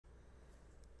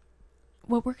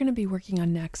What we're going to be working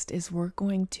on next is we're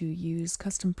going to use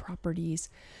custom properties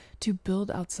to build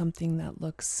out something that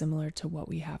looks similar to what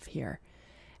we have here.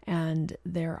 And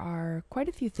there are quite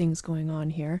a few things going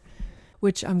on here,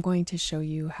 which I'm going to show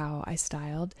you how I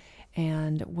styled,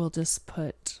 and we'll just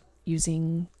put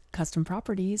using custom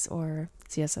properties or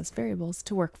CSS variables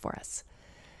to work for us.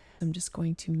 I'm just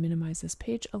going to minimize this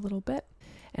page a little bit,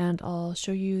 and I'll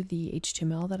show you the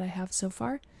HTML that I have so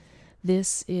far.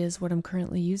 This is what I'm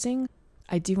currently using.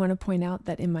 I do want to point out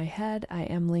that in my head, I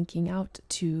am linking out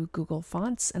to Google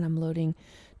Fonts, and I'm loading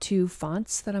 2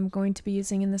 fonts that I'm going to be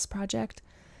using in this project.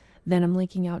 Then I'm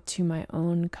linking out to my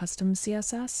own custom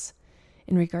CSS.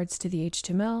 In regards to the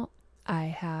HTML, I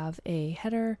have a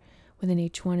header with an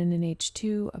H1 and an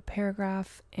H2, a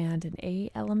paragraph, and an A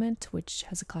element, which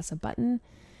has a class of button.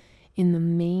 In the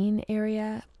main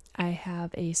area, I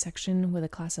have a section with a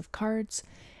class of cards,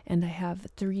 and I have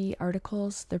 3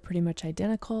 articles. They're pretty much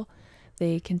identical.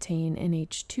 They contain an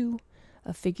H2,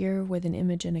 a figure with an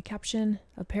image and a caption,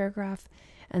 a paragraph,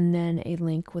 and then a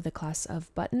link with a class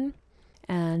of button.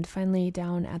 And finally,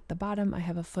 down at the bottom, I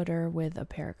have a footer with a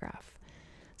paragraph.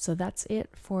 So that's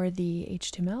it for the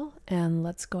HTML, and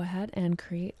let's go ahead and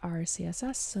create our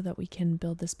CSS so that we can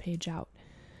build this page out.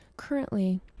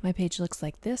 Currently, my page looks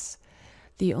like this.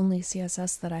 The only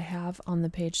CSS that I have on the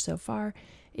page so far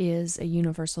is a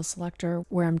universal selector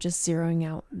where I'm just zeroing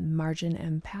out margin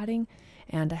and padding,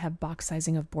 and I have box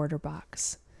sizing of border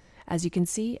box. As you can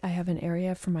see, I have an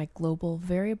area for my global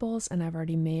variables, and I've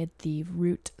already made the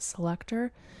root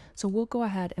selector. So we'll go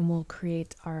ahead and we'll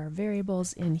create our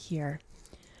variables in here.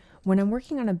 When I'm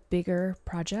working on a bigger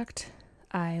project,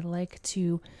 I like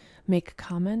to make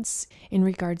comments in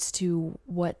regards to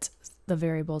what the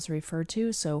variables refer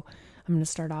to. So I'm going to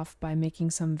start off by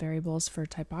making some variables for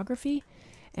typography.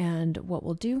 And what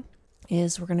we'll do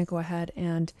is we're going to go ahead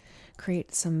and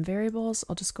create some variables.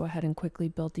 I'll just go ahead and quickly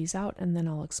build these out, and then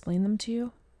I'll explain them to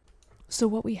you. So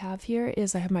what we have here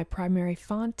is I have my primary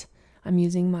font. I'm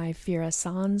using my Fira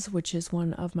Sans, which is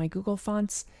one of my Google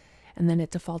fonts, and then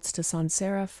it defaults to sans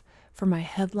serif. For my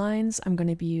headlines, I'm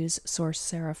going to use Source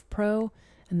Serif Pro,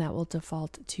 and that will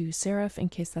default to serif in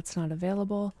case that's not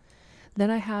available. Then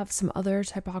I have some other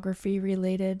typography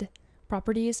related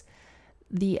properties.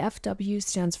 The FW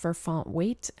stands for font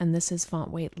weight, and this is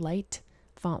font weight light,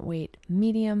 font weight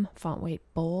medium, font weight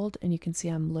bold, and you can see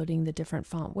I'm loading the different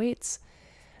font weights.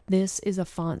 This is a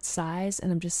font size,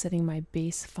 and I'm just setting my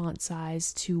base font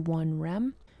size to 1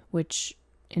 rem, which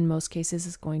in most cases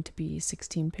is going to be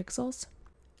 16 pixels.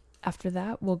 After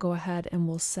that, we'll go ahead and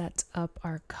we'll set up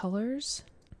our colors.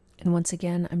 And once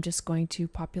again, I'm just going to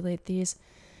populate these,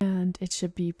 and it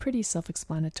should be pretty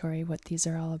self-explanatory what these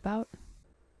are all about.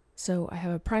 So I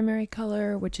have a primary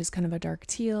color, which is kind of a dark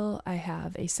teal. I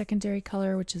have a secondary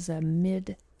color, which is a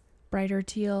mid brighter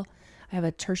teal. I have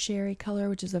a tertiary color,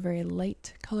 which is a very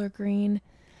light color green.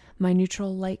 My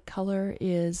neutral light color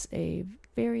is a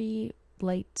very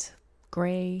light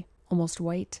gray, almost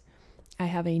white. I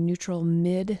have a neutral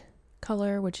mid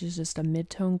color, which is just a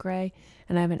mid-tone gray.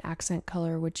 And I have an accent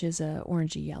color, which is a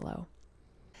orangey yellow.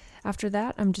 After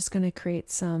that, I'm just going to create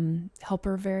some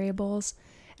helper variables,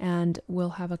 and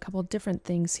we'll have a couple different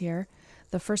things here.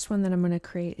 The first one that I'm going to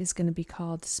create is going to be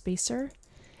called spacer,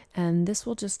 and this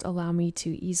will just allow me to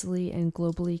easily and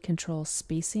globally control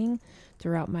spacing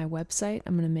throughout my website.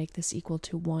 I'm going to make this equal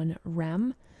to 1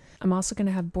 rem. I'm also going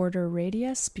to have border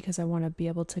radius because I want to be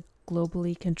able to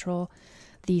globally control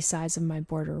the size of my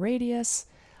border radius.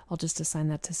 I'll just assign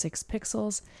that to 6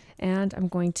 pixels, and I'm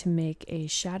going to make a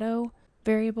shadow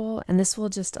variable, and this will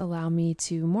just allow me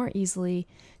to more easily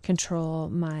control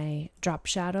my drop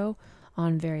shadow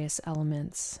on various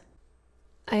elements.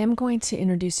 I am going to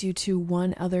introduce you to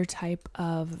one other type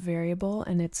of variable,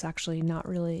 and it's actually not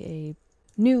really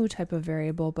a new type of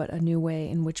variable, but a new way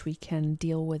in which we can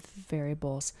deal with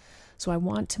variables. So I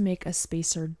want to make a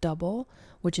spacer double,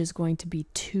 which is going to be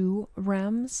 2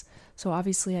 rems. So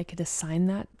obviously I could assign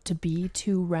that to be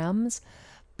 2 rems,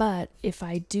 but if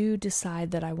I do decide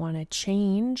that I want to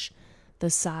change the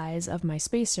size of my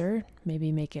spacer,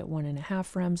 maybe make it 1.5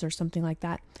 rems or something like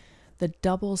that, the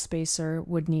double spacer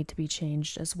would need to be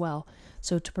changed as well.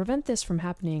 So to prevent this from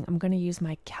happening, I'm going to use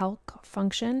my calc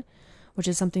function, which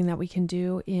is something that we can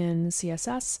do in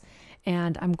CSS,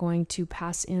 and I'm going to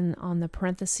pass in on the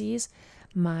parentheses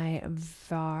my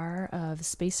var of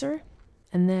spacer,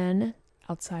 and then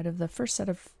outside of the first set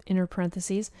of inner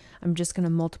parentheses, I'm just going to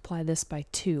multiply this by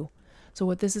 2. So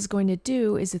what this is going to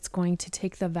do is it's going to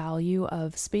take the value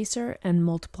of spacer and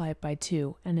multiply it by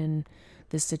 2, and in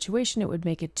this situation it would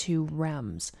make it 2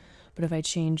 rems. But if I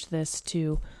change this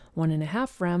to 1.5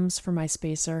 rems for my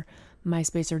spacer, my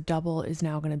spacer double is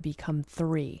now going to become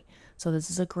 3. So this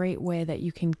is a great way that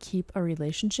you can keep a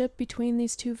relationship between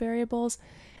these two variables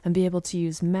and be able to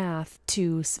use math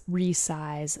to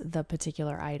resize the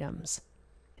particular items.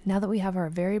 Now that we have our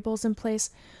variables in place,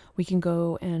 we can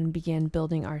go and begin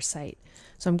building our site.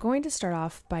 So I'm going to start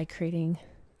off by creating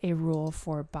a rule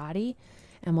for body,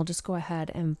 and we'll just go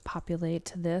ahead and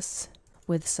populate this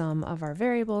with some of our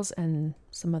variables and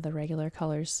some of the regular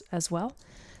colors as well.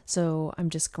 So I'm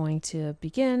just going to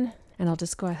begin, and I'll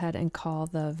just go ahead and call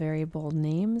the variable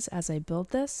names as I build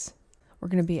this. We're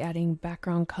going to be adding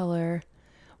background color,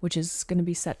 which is going to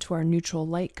be set to our neutral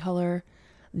light color.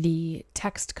 The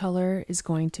text color is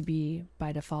going to be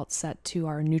by default set to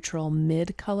our neutral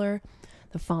mid color.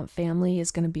 The font family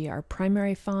is going to be our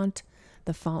primary font.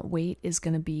 The font weight is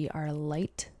going to be our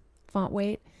light font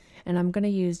weight. And I'm going to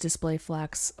use display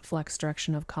flex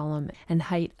direction of column, and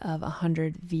height of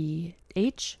 100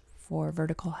 VH for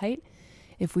vertical height.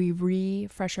 If we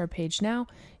refresh our page now,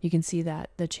 you can see that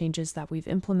the changes that we've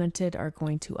implemented are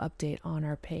going to update on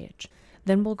our page.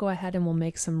 Then we'll go ahead and we'll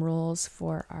make some rules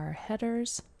for our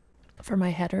headers. For my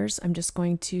headers, I'm just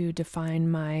going to define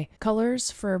my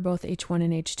colors for both H1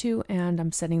 and H2, and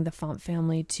I'm setting the font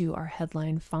family to our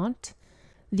headline font.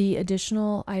 The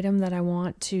additional item that I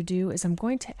want to do is I'm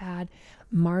going to add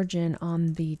margin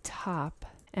on the top.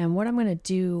 And what I'm going to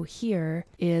do here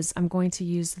is I'm going to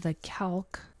use the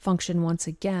calc function once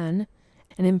again,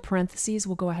 and in parentheses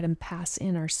we'll go ahead and pass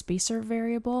in our spacer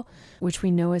variable, which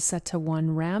we know is set to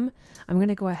 1 rem. I'm going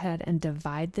to go ahead and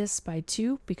divide this by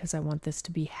 2 because I want this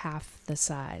to be half the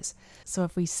size. So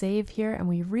if we save here and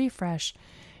we refresh,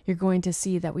 you're going to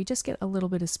see that we just get a little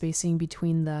bit of spacing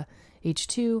between the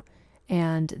H2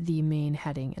 and the main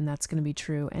heading, and that's going to be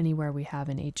true anywhere we have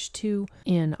an H2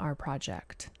 in our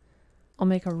project. I'll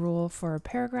make a rule for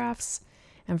paragraphs,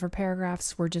 and for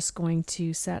paragraphs we're just going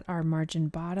to set our margin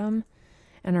bottom,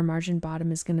 and our margin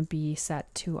bottom is going to be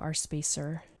set to our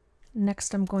spacer.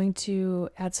 Next I'm going to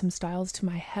add some styles to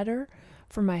my header.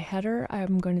 For my header,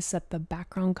 I'm going to set the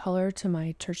background color to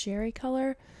my tertiary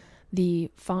color. The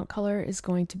font color is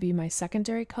going to be my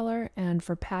secondary color, and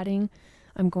for padding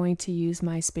I'm going to use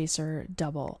my spacer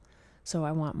double. So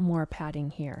I want more padding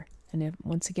here. And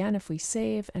once again, if we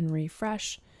save and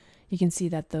refresh, you can see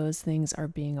that those things are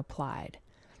being applied.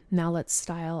 Now let's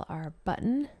style our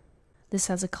button. This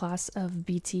has a class of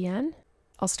BTN.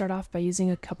 I'll start off by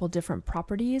using a couple different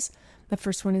properties. The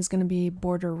first one is going to be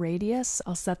border radius.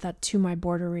 I'll set that to my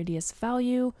border radius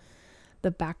value.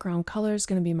 The background color is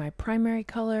going to be my primary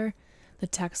color. The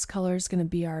text color is going to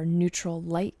be our neutral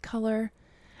light color.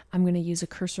 I'm going to use a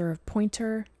cursor of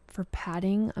pointer. For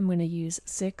padding, I'm going to use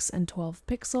 6 and 12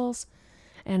 pixels.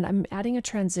 And I'm adding a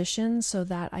transition so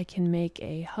that I can make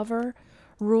a hover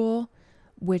rule,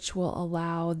 which will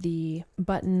allow the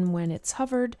button, when it's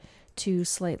hovered, to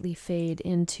slightly fade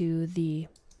into the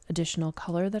additional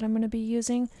color that I'm going to be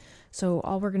using. So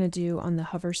all we're going to do on the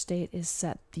hover state is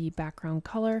set the background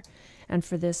color, and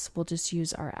for this we'll just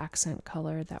use our accent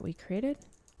color that we created.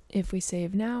 If we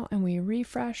save now and we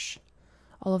refresh,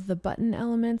 all of the button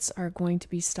elements are going to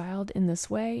be styled in this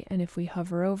way, and if we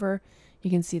hover over, you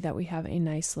can see that we have a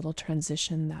nice little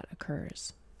transition that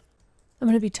occurs. I'm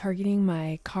going to be targeting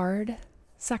my card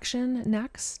section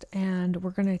next, and we're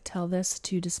going to tell this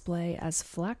to display as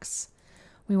flex.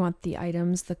 We want the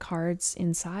items, the cards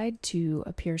inside, to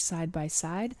appear side by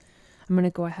side. I'm going to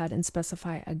go ahead and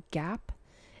specify a gap,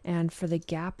 and for the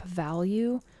gap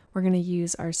value, we're going to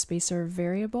use our spacer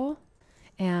variable,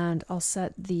 and I'll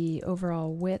set the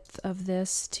overall width of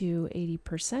this to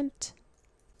 80%,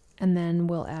 and then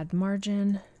we'll add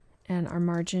margin, and our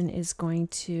margin is going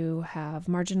to have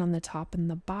margin on the top and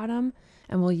the bottom,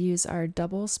 and we'll use our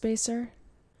double spacer,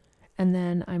 and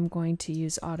then I'm going to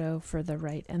use auto for the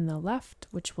right and the left,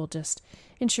 which will just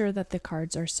ensure that the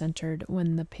cards are centered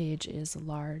when the page is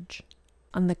large.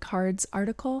 On the cards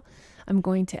article, I'm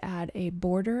going to add a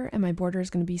border, and my border is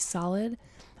going to be solid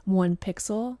 1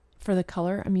 pixel. For the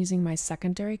color, I'm using my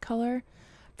secondary color.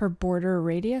 For border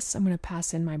radius, I'm going to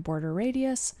pass in my border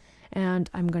radius, and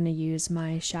I'm going to use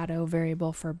my shadow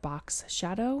variable for box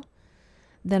shadow.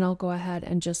 Then I'll go ahead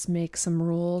and just make some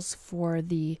rules for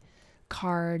the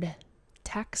card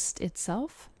text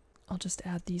itself. I'll just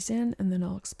add these in, and then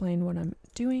I'll explain what I'm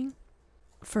doing.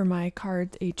 For my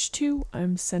card H2,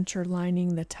 I'm center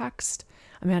lining the text.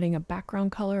 I'm adding a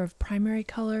background color of primary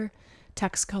color,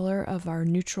 text color of our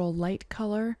neutral light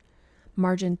color.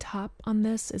 Margin top on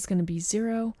this is going to be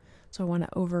 0, so I want to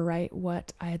overwrite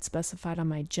what I had specified on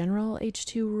my general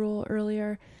H2 rule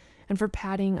earlier. And for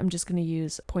padding, I'm just going to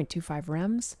use 0.25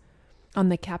 rems. On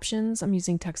the captions, I'm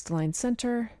using text align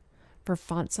center. For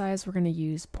font size, we're going to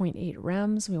use 0.8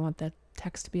 rems. We want the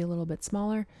text to be a little bit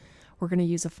smaller. We're going to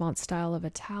use a font style of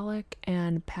italic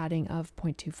and padding of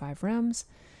 0.25 rems.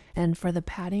 And for the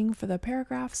padding for the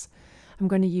paragraphs, I'm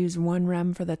going to use 1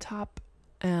 rem for the top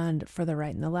and for the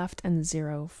right and the left, and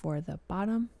 0 for the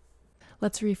bottom.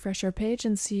 Let's refresh our page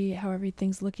and see how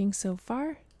everything's looking so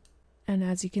far. And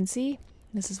as you can see,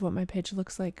 this is what my page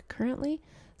looks like currently.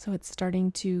 So it's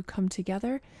starting to come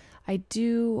together. I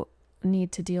do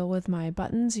need to deal with my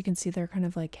buttons. You can see they're kind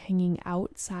of like hanging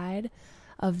outside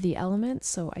of the element,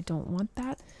 so I don't want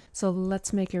that. So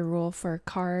let's make a rule for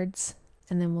cards,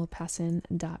 and then we'll pass in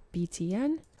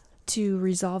 .btn. To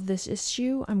resolve this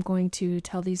issue, I'm going to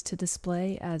tell these to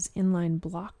display as inline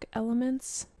block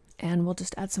elements, and we'll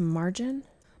just add some margin.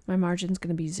 My margin is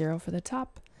going to be 0 for the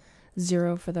top,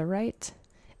 0 for the right,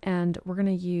 and we're going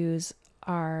to use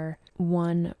our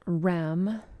 1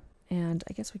 rem, and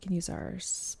I guess we can use our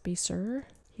spacer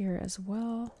here as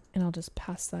well, and I'll just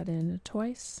pass that in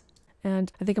twice.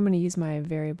 And I think I'm going to use my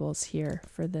variables here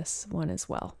for this one as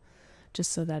well,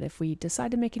 just so that if we decide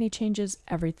to make any changes,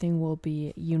 everything will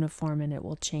be uniform and it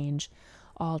will change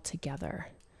all together.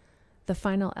 The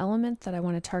final element that I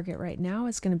want to target right now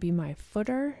is going to be my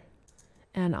footer.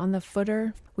 And on the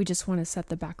footer, we just want to set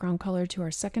the background color to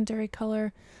our secondary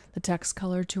color, the text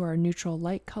color to our neutral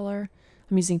light color.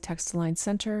 I'm using text align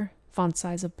center, font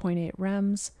size of 0.8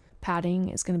 rems. Padding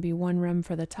is going to be 1 rem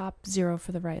for the top, 0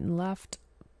 for the right and left,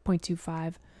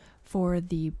 0.25 for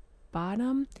the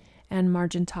bottom, and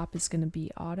margin top is going to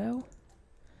be auto.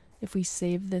 If we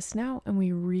save this now and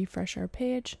we refresh our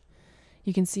page,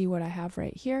 you can see what I have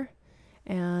right here,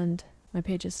 and my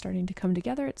page is starting to come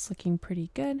together. It's looking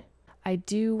pretty good. I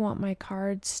do want my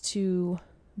cards to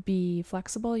be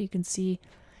flexible. You can see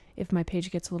if my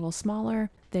page gets a little smaller,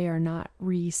 they are not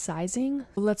resizing.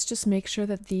 Let's just make sure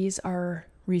that these are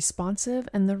responsive,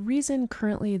 and the reason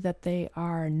currently that they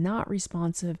are not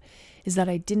responsive is that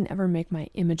I didn't ever make my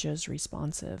images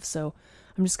responsive. So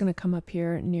I'm just going to come up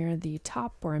here near the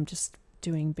top where I'm just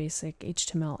doing basic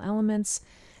HTML elements,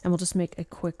 and we'll just make a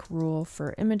quick rule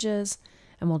for images,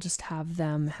 and we'll just have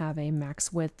them have a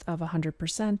max width of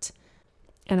 100%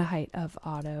 and a height of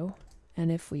auto.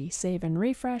 And if we save and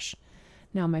refresh,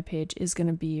 now my page is going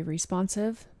to be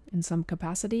responsive in some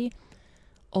capacity.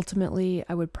 Ultimately,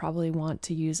 I would probably want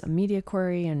to use a media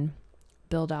query and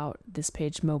build out this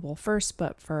page mobile first,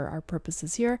 but for our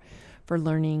purposes here, for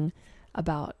learning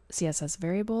about CSS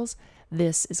variables,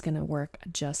 this is going to work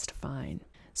just fine.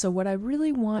 So what I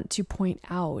really want to point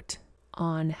out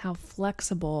on how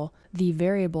flexible the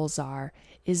variables are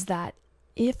is that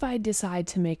if I decide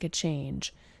to make a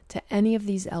change to any of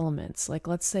these elements, like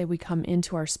let's say we come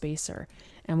into our spacer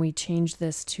and we change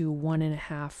this to 1.5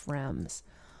 rems,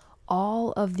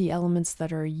 all of the elements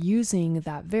that are using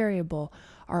that variable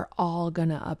are all going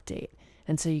to update.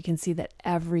 And so you can see that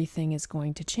everything is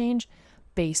going to change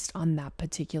based on that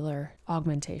particular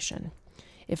augmentation.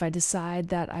 If I decide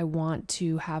that I want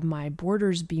to have my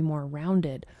borders be more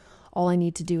rounded, all I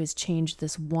need to do is change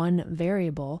this one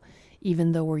variable,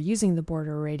 even though we're using the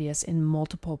border radius in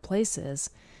multiple places.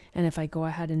 And if I go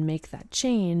ahead and make that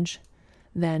change,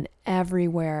 then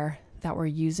everywhere that we're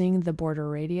using the border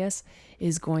radius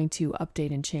is going to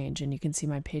update and change, and you can see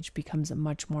my page becomes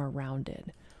much more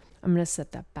rounded. I'm going to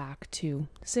set that back to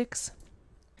 6.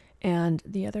 And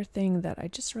the other thing that I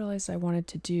just realized I wanted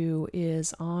to do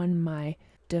is on my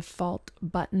default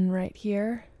button right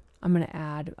here, I'm going to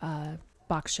add a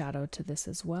box shadow to this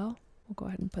as well. We'll go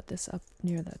ahead and put this up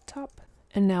near the top.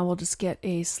 And now we'll just get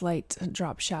a slight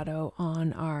drop shadow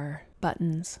on our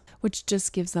buttons, which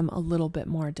just gives them a little bit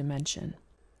more dimension.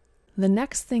 The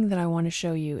next thing that I want to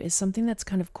show you is something that's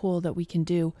kind of cool that we can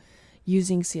do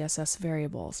using CSS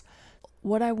variables.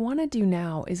 What I want to do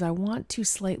now is I want to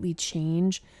slightly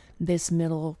change this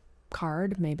middle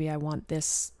card. Maybe I want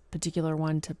this particular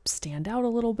one to stand out a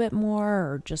little bit more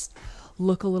or just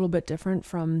look a little bit different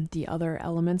from the other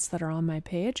elements that are on my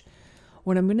page.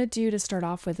 What I'm going to do to start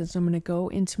off with is I'm going to go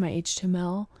into my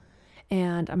HTML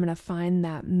and I'm going to find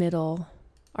that middle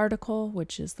article,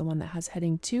 which is the one that has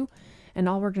heading 2. And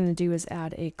all we're going to do is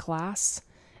add a class,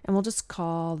 and we'll just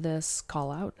call this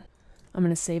callout. I'm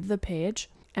going to save the page,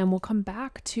 and we'll come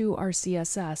back to our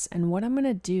CSS. And what I'm going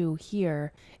to do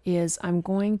here is I'm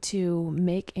going to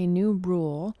make a new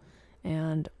rule,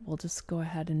 and we'll just go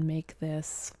ahead and make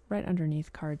this right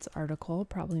underneath cards article,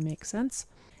 probably makes sense.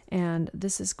 And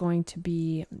this is going to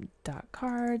be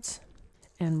 .cards,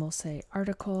 and we'll say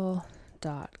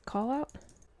article.callout.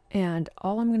 And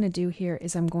all I'm going to do here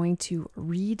is I'm going to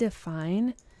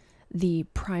redefine the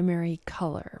primary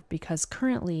color, because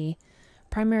currently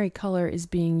primary color is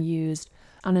being used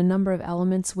on a number of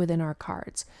elements within our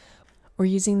cards. We're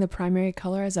using the primary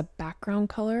color as a background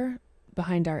color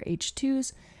behind our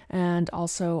H2s and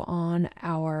also on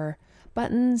our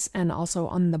buttons and also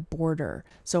on the border.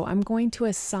 So I'm going to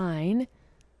assign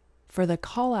for the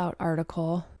callout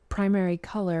article primary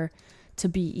color to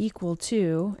be equal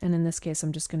to, and in this case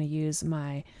I'm just going to use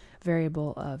my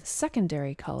variable of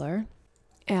secondary color.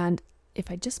 And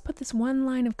if I just put this one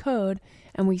line of code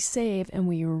and we save and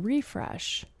we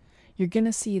refresh, you're going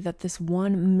to see that this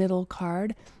one middle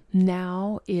card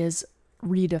now is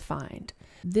redefined.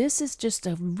 This is just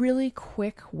a really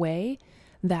quick way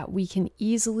that we can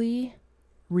easily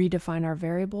redefine our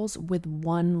variables with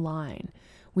one line.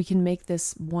 We can make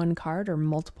this one card or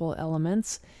multiple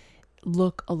elements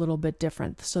look a little bit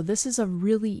different. So this is a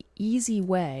really easy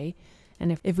way.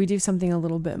 And if we do something a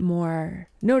little bit more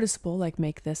noticeable, like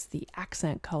make this the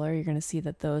accent color, you're going to see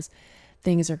that those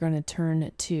things are going to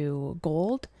turn to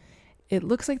gold. It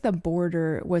looks like the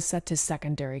border was set to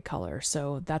secondary color,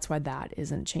 so that's why that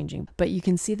isn't changing. But you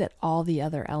can see that all the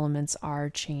other elements are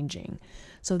changing.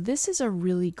 So this is a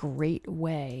really great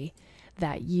way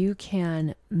that you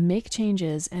can make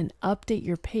changes and update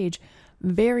your page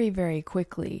very, very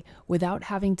quickly without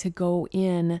having to go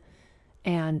in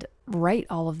and write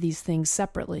all of these things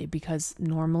separately, because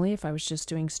normally if I was just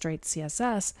doing straight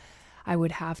CSS, I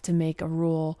would have to make a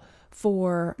rule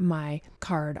for my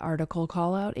card article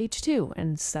callout H2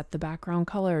 and set the background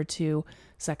color to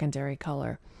secondary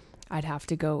color. I'd have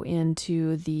to go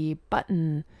into the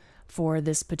button for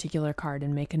this particular card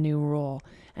and make a new rule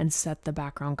and set the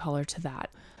background color to that.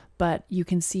 But you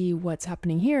can see what's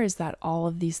happening here is that all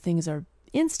of these things are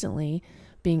instantly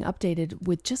being updated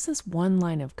with just this one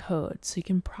line of code. So you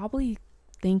can probably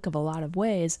think of a lot of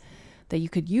ways that you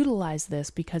could utilize this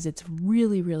because it's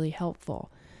really, really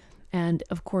helpful. And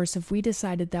of course, if we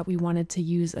decided that we wanted to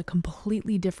use a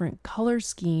completely different color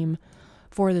scheme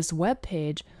for this web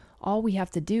page, all we have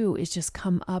to do is just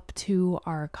come up to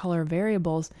our color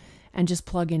variables and just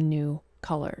plug in new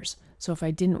colors. So if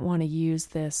I didn't want to use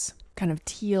this kind of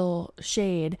teal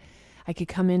shade, I could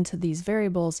come into these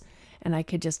variables and I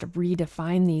could just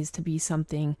redefine these to be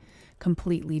something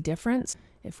completely different.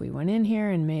 If we went in here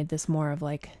and made this more of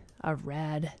like a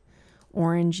red,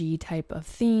 orangey type of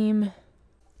theme,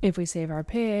 if we save our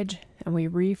page and we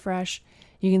refresh,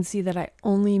 you can see that I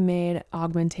only made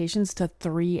augmentations to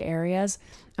 3 areas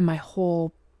and my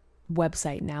whole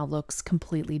website now looks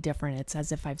completely different. It's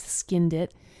as if I've skinned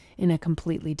it in a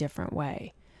completely different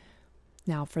way.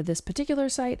 Now for this particular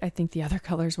site, I think the other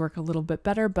colors work a little bit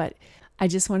better, but I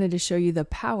just wanted to show you the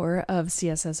power of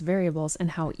CSS variables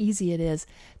and how easy it is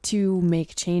to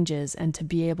make changes and to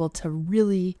be able to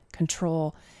really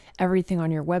control everything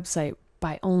on your website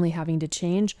by only having to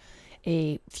change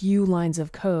a few lines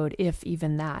of code, if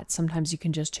even that. Sometimes you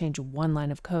can just change one line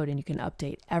of code and you can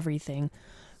update everything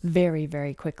very,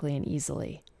 very quickly and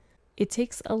easily. It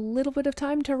takes a little bit of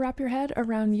time to wrap your head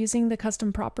around using the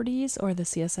custom properties or the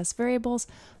CSS variables,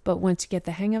 but once you get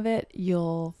the hang of it,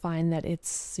 you'll find that it's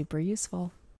super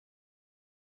useful.